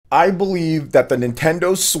I believe that the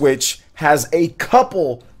Nintendo Switch has a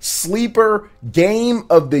couple sleeper game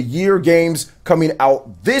of the year games coming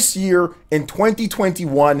out this year in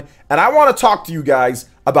 2021, and I want to talk to you guys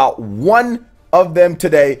about one of them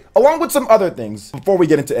today, along with some other things. Before we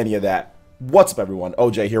get into any of that, what's up everyone?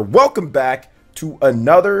 OJ here. Welcome back to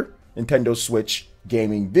another Nintendo Switch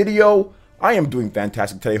gaming video. I am doing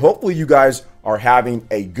fantastic today. Hopefully you guys are having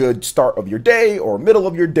a good start of your day or middle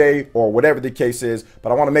of your day or whatever the case is.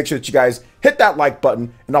 But I want to make sure that you guys hit that like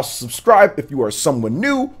button and also subscribe if you are someone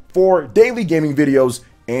new for daily gaming videos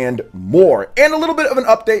and more. And a little bit of an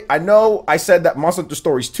update. I know I said that Monster Hunter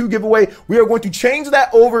Stories 2 giveaway. We are going to change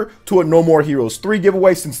that over to a No More Heroes 3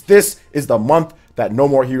 giveaway since this is the month that No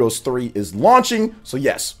More Heroes 3 is launching. So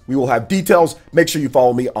yes, we will have details. Make sure you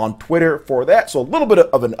follow me on Twitter for that. So a little bit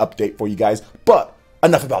of an update for you guys, but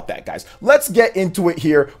enough about that, guys. Let's get into it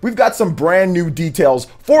here. We've got some brand new details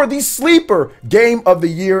for the sleeper game of the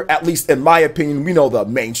year, at least in my opinion. We know the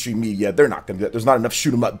mainstream media, they're not gonna do that. There's not enough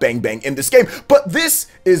shoot 'em up bang bang in this game, but this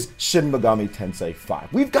is Shin Megami Tensei V.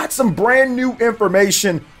 We've got some brand new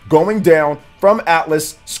information going down from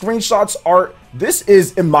Atlas, screenshots, art. This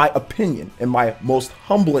is, in my opinion, in my most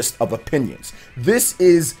humblest of opinions, this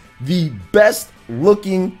is the best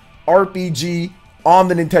looking RPG on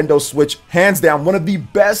the Nintendo Switch, hands down. One of the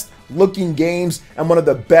best looking games and one of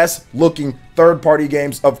the best looking third-party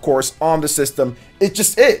games, of course, on the system. It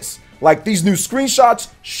just is. Like, these new screenshots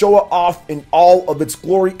show it off in all of its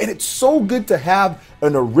glory, and it's so good to have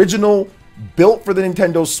an original, built for the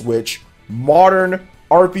Nintendo Switch, modern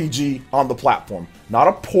RPG on the platform. Not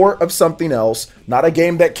a port of something else, not a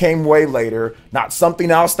game that came way later, not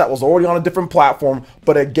something else that was already on a different platform,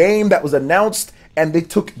 but a game that was announced and they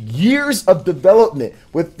took years of development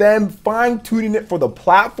with them fine-tuning it for the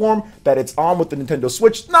platform that it's on with the Nintendo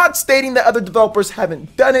Switch. Not stating that other developers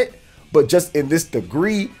haven't done it, but just in this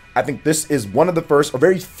degree, I think this is one of the first or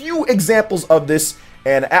very few examples of this,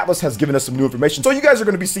 and Atlas has given us some new information. So you guys are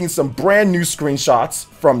going to be seeing some brand new screenshots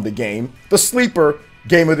from the game, the sleeper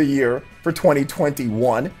game of the year for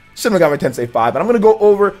 2021. Shin Megami Tensei V, and I'm going to go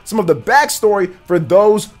over some of the backstory for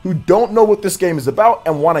those who don't know what this game is about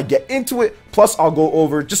and want to get into it. Plus, I'll go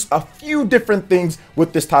over just a few different things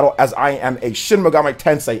with this title as I am a Shin Megami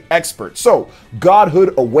Tensei expert. So,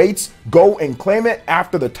 Godhood awaits. Go and claim it.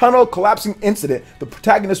 After the tunnel collapsing incident, the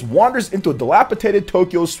protagonist wanders into a dilapidated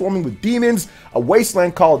Tokyo swarming with demons, a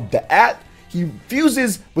wasteland called Da'at. He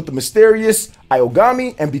fuses with the mysterious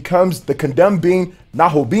Iogami and becomes the condemned being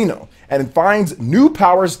Nahobino, and finds new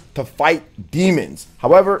powers to fight demons.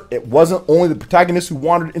 However, it wasn't only the protagonist who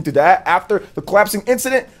wandered into that. After the collapsing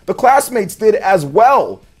incident, the classmates did as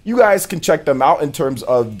well. You guys can check them out in terms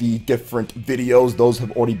of the different videos. Those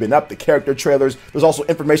have already been up, the character trailers. There's also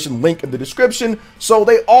information linked in the description. So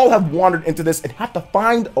they all have wandered into this and have to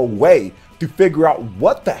find a way to figure out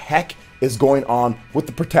what the heck is going on with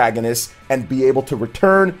the protagonist and be able to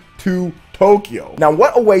return to Tokyo. Now,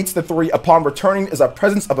 what awaits the three upon returning is a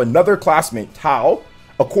presence of another classmate, Tao.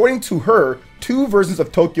 According to her, two versions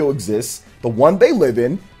of Tokyo exist, the one they live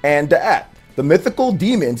in and Da'at. The mythical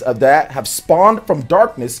demons of Da'at have spawned from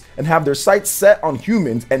darkness and have their sights set on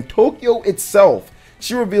humans and Tokyo itself.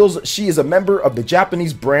 She reveals she is a member of the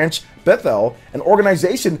Japanese branch Bethel, an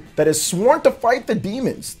organization that is sworn to fight the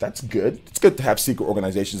demons. That's good. It's good to have secret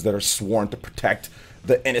organizations that are sworn to protect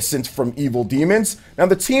the innocent from evil demons. Now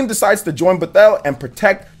the team decides to join Bethel and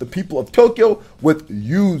protect the people of Tokyo, with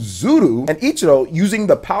Yuzuru and Ichiro using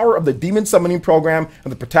the power of the demon summoning program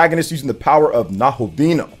and the protagonist using the power of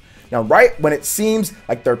Nahobino. Now, right when it seems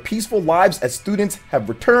like their peaceful lives as students have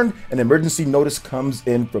returned, an emergency notice comes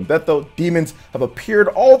in from Bethel. Demons have appeared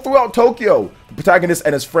all throughout Tokyo. The protagonist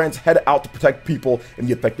and his friends head out to protect people in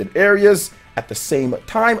the affected areas. At the same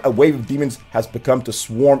time, a wave of demons has begun to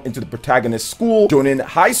swarm into the protagonist's school, Jonin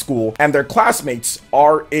High School, and their classmates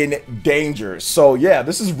are in danger. So yeah,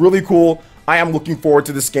 this is really cool. I am looking forward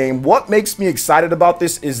to this game. What makes me excited about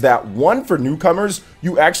this is that, one, for newcomers,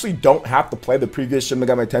 you actually don't have to play the previous Shin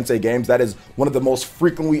Megami Tensei games. That is one of the most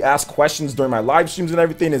frequently asked questions during my live streams and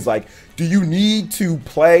everything, is like, do you need to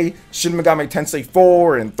play Shin Megami Tensei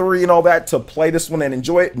 4 and 3 and all that to play this one and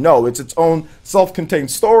enjoy it? No, it's its own self-contained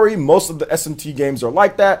story. Most of the SMT games are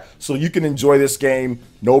like that, so you can enjoy this game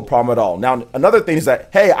no problem at all. Now, another thing is that,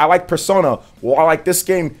 hey, I like Persona. Well, I like this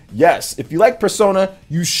game. Yes, if you like Persona,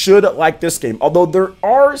 you should like this this game, although there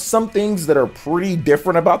are some things that are pretty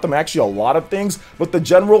different about them, actually a lot of things, but the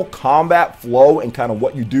general combat flow and kind of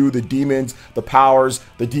what you do, the demons, the powers,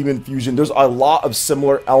 the demon fusion, there's a lot of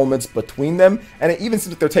similar elements between them, and it even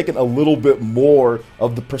seems like they're taking a little bit more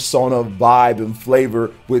of the Persona vibe and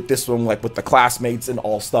flavor with this one, like with the classmates and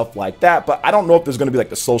all stuff like that. But I don't know if there's going to be like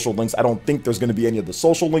the social links. I don't think there's going to be any of the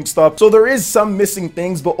social link stuff, so there is some missing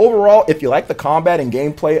things. But overall, if you like the combat and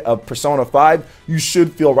gameplay of Persona 5, you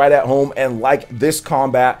should feel right at home and like this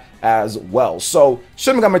combat as well. So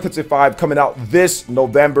Shin Megami Tensei 5 coming out this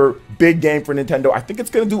November, big game for Nintendo. I think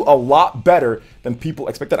it's going to do a lot better than people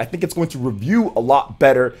expected. I think it's going to review a lot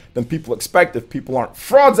better than people expect if people aren't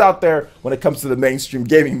frauds out there when it comes to the mainstream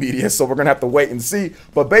gaming media. So we're going to have to wait and see.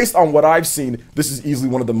 But based on what I've seen, this is easily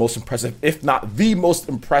one of the most impressive, if not the most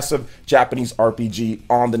impressive Japanese RPG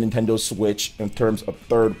on the Nintendo Switch in terms of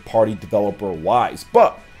third-party developer wise.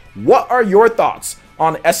 But what are your thoughts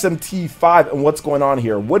on SMT5 and what's going on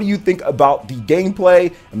here? What do you think about the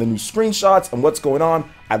gameplay and the new screenshots and what's going on?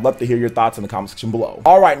 I'd love to hear your thoughts in the comment section below.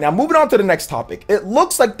 All right, now moving on to the next topic. It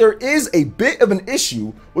looks like there is a bit of an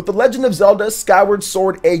issue with The Legend of Zelda Skyward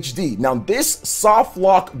Sword HD. Now, this soft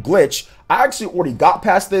lock glitch, I actually already got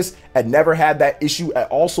past this and never had that issue at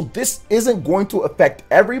all. So this isn't going to affect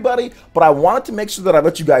everybody, but I wanted to make sure that I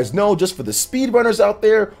let you guys know, just for the speedrunners out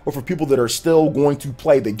there, or for people that are still going to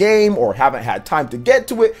play the game or haven't had time to get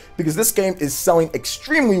to it, because this game is selling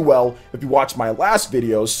extremely well if you watch my last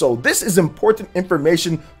videos. So this is important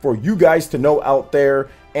information for you guys to know out there.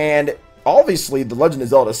 And obviously, The Legend of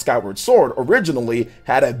Zelda Skyward Sword originally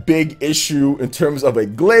had a big issue in terms of a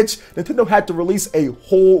glitch. Nintendo had to release a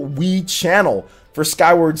whole Wii channel for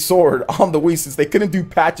Skyward Sword on the Wii, since they couldn't do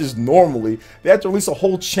patches normally. They had to release a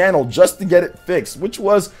whole channel just to get it fixed, which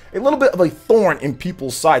was a little bit of a thorn in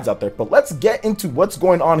people's sides out there. But let's get into what's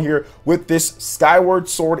going on here with this Skyward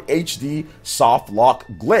Sword HD soft lock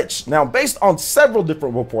glitch. Now, based on several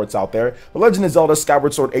different reports out there, The Legend of Zelda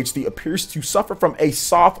Skyward Sword HD appears to suffer from a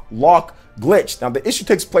soft lock glitch. Now, the issue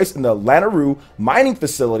takes place in the Lanaroo mining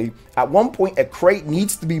facility. At one point, a crate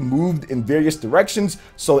needs to be moved in various directions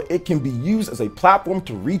so it can be used as a platform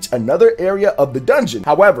to reach another area of the dungeon.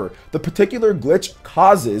 However, the particular glitch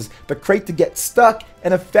causes the crate to get stuck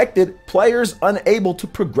and affected players unable to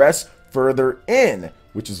progress further in,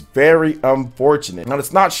 which is very unfortunate. Now,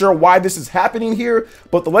 it's not sure why this is happening here,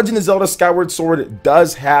 but The Legend of Zelda Skyward Sword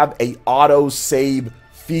does have a auto save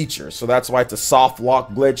feature, so that's why it's a soft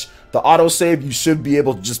lock glitch. The autosave, you should be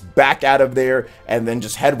able to just back out of there and then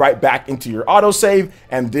just head right back into your autosave,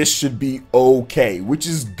 and this should be okay, which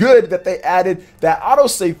is good that they added that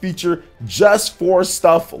autosave feature just for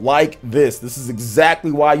stuff like this. This is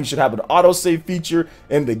exactly why you should have an autosave feature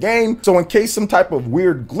in the game, so in case some type of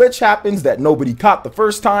weird glitch happens that nobody caught the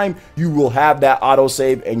first time, you will have that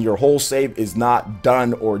autosave and your whole save is not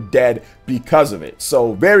done or dead because of it.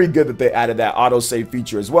 So very good that they added that autosave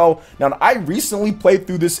feature as well. Now, I recently played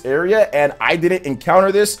through this area and I didn't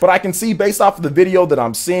encounter this, but I can see based off of the video that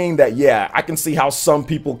I'm seeing that, yeah, I can see how some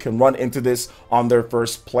people can run into this on their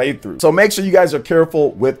first playthrough. So make sure you guys are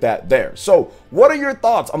careful with that there. So what are your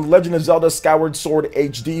thoughts on The Legend of Zelda Skyward Sword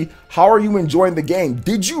HD? How are you enjoying the game?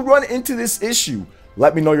 Did you run into this issue?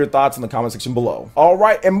 Let me know your thoughts in the comment section below. All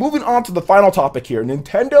right, and moving on to the final topic here,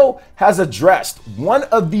 Nintendo has addressed one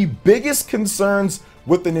of the biggest concerns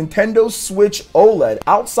with the Nintendo Switch OLED.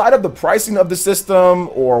 Outside of the pricing of the system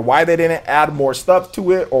or why they didn't add more stuff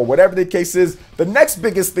to it or whatever the case is, the next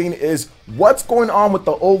biggest thing is what's going on with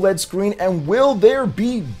the OLED screen and will there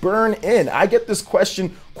be burn-in? I get this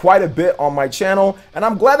question quite a bit on my channel, and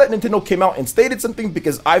I'm glad that Nintendo came out and stated something,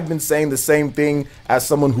 because I've been saying the same thing as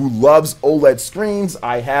someone who loves OLED screens.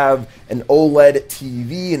 I have an OLED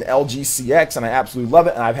TV, an LG CX, and I absolutely love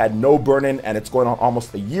it, and I've had no burn-in, and it's going on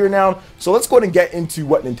almost a year now. So let's go ahead and get into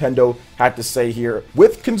what Nintendo had to say here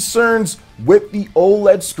with concerns with the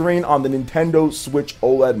OLED screen on the Nintendo Switch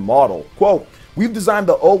OLED model. Quote, "We've designed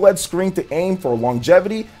the OLED screen to aim for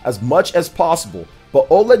longevity as much as possible, but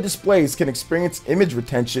OLED displays can experience image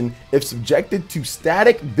retention if subjected to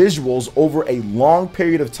static visuals over a long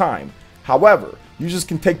period of time. However, users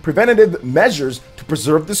can take preventative measures to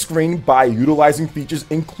preserve the screen by utilizing features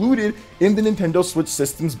included in the Nintendo Switch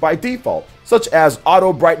systems by default, such as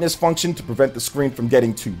auto brightness function to prevent the screen from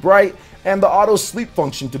getting too bright, and the auto sleep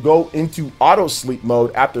function to go into auto sleep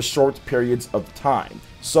mode after short periods of time."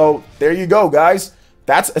 So there you go, guys.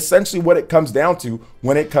 That's essentially what it comes down to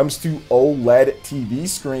when it comes to OLED TV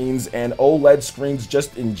screens and OLED screens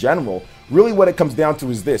just in general. Really what it comes down to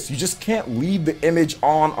is this: you just can't leave the image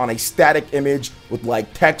on a static image with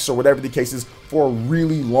like text or whatever the case is for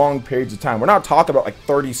really long periods of time. We're not talking about like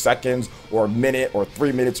 30 seconds or a minute or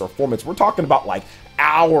 3 minutes or 4 minutes. We're talking about like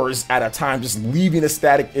hours at a time, just leaving a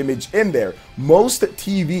static image in there. Most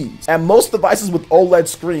TVs and most devices with OLED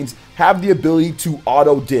screens have the ability to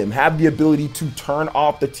auto dim, have the ability to turn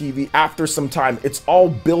off the TV after some time. It's all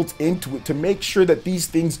built into it to make sure that these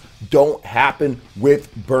things don't happen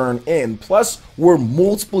with burn in. Plus, we're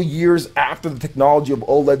multiple years after the technology of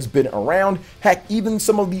OLED's been around. Heck, even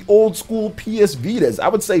some of the old school PS Vitas, I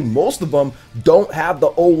would say most of them don't have the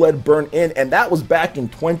OLED burn in, and that was back in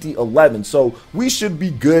 2011. So we should be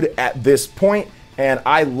good at this point. And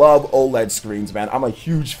I love OLED screens, man. I'm a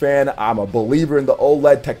huge fan. I'm a believer in the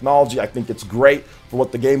OLED technology. I think it's great for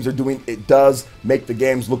what the games are doing. It does make the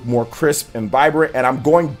games look more crisp and vibrant. And I'm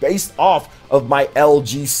going based off of my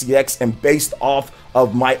LG CX and based off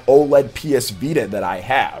of my OLED PS Vita that I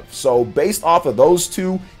have. So based off of those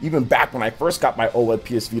two, even back when I first got my OLED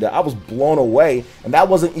PS Vita, I was blown away. And that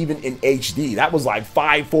wasn't even in HD. That was like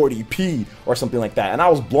 540p or something like that. And I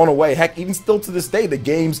was blown away. Heck, even still to this day, the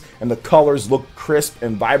games and the colors look crisp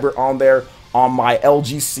and vibrant on there. On my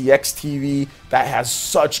LG CX TV that has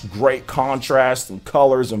such great contrast and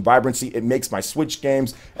colors and vibrancy, it makes my Switch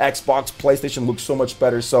games, Xbox, PlayStation look so much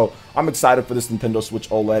better. So I'm excited for this Nintendo Switch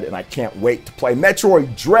OLED, and I can't wait to play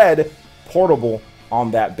Metroid Dread Portable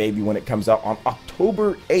on that baby when it comes out on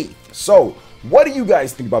October 8th. So what do you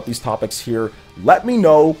guys think about these topics here? Let me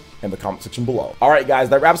know in the comment section below. All right, guys,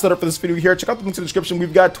 that wraps it up for this video here. Check out the links in the description.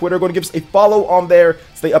 We've got Twitter. Go and give us a follow on there.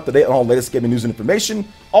 Stay up to date on all the latest gaming news and information.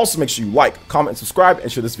 Also, make sure you like, comment, and subscribe,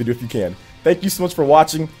 and share this video if you can. Thank you so much for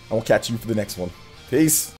watching, and we'll catch you for the next one. Peace.